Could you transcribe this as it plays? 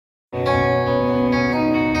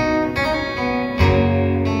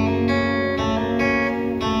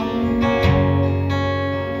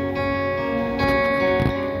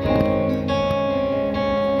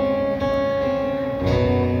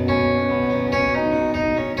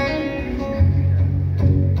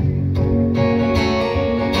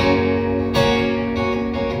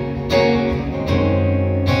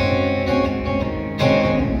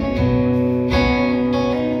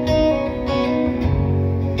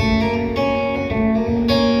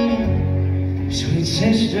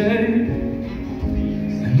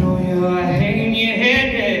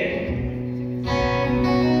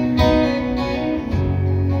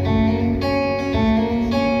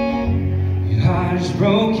Heart's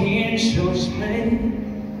broken, so split.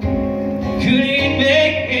 Couldn't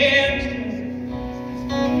make it.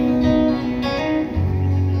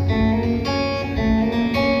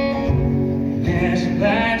 As the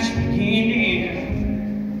lights begin to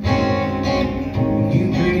dim, you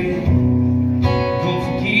breathe. Don't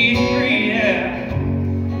forget to breathe out.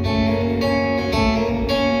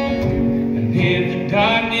 And if the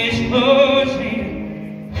darkness closes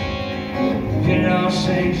in, it all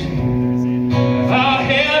sinks in. I'll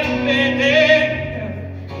help you bend there.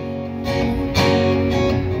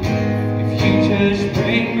 If you just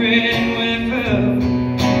break bread with love,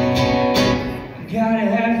 you gotta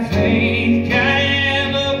have faith, gotta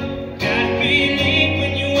have hope, gotta believe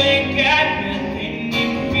when you ain't got nothing. You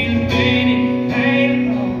feel the pain and pain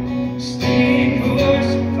alone. Stay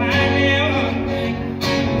course and find that one thing.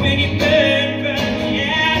 When you burn from the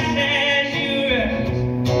outside, you rise.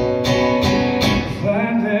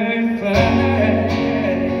 Fire, burn, fire.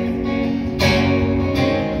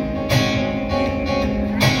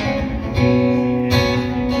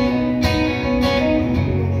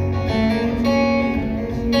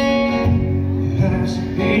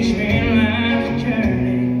 Between life's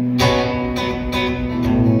journey,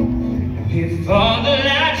 if all the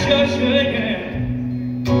lights are shut,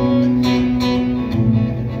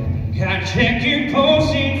 gotta check your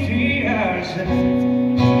pulse and fears.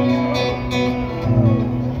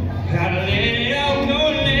 Gotta let it all go,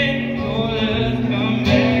 let your love come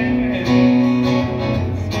back.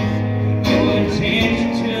 No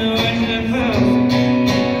attention towards the hope,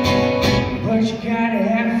 but you gotta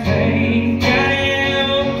have faith.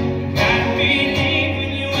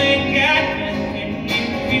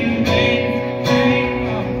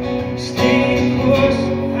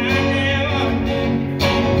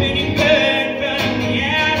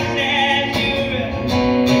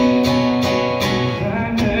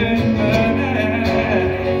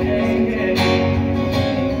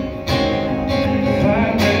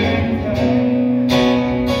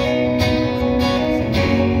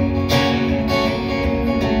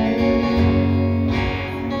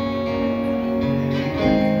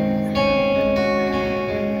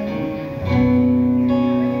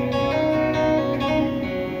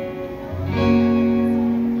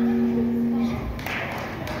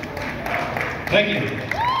 Thank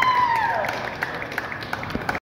you.